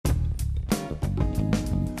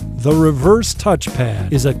The Reverse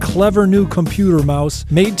Touchpad is a clever new computer mouse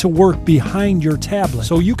made to work behind your tablet,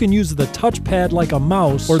 so you can use the touchpad like a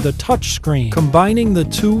mouse or the touch screen, combining the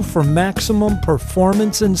two for maximum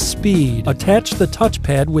performance and speed. Attach the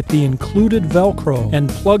touchpad with the included velcro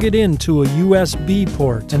and plug it into a USB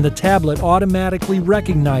port, and the tablet automatically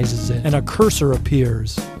recognizes it and a cursor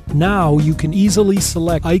appears. Now you can easily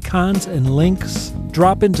select icons and links,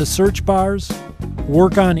 drop into search bars,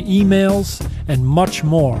 work on emails, and much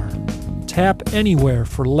more. Tap anywhere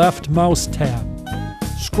for left mouse tap.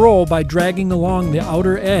 Scroll by dragging along the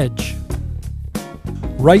outer edge.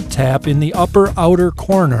 Right tap in the upper outer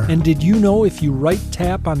corner. And did you know if you right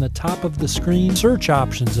tap on the top of the screen, search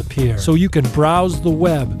options appear so you can browse the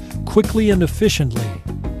web quickly and efficiently.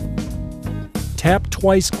 Tap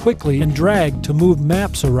twice quickly and drag to move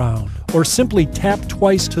maps around, or simply tap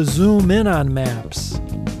twice to zoom in on maps.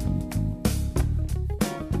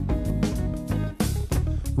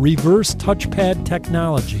 Reverse touchpad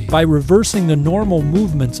technology. By reversing the normal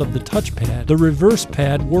movements of the touchpad, the reverse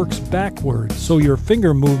pad works backwards, so your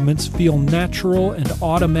finger movements feel natural and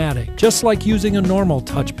automatic, just like using a normal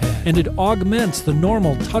touchpad. And it augments the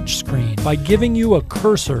normal touchscreen by giving you a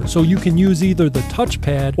cursor, so you can use either the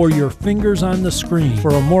touchpad or your fingers on the screen for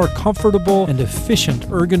a more comfortable and efficient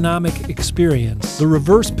ergonomic experience. The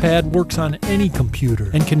reverse pad works on any computer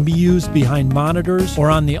and can be used behind monitors or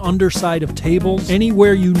on the underside of tables,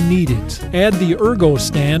 anywhere you need it. Add the ergo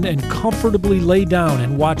stand and comfortably lay down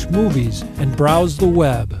and watch movies and browse the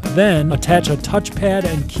web. Then attach a touchpad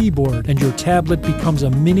and keyboard and your tablet becomes a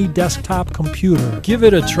mini desktop computer. Give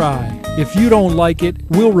it a try. If you don't like it,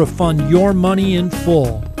 we'll refund your money in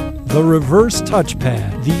full. The Reverse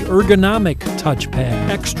Touchpad, the Ergonomic Touchpad,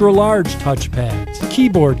 Extra Large Touchpads,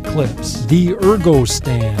 Keyboard Clips, the Ergo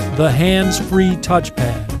Stand, the Hands-Free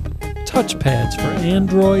Touchpad. Touchpads for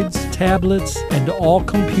Androids, tablets, and all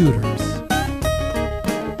computers.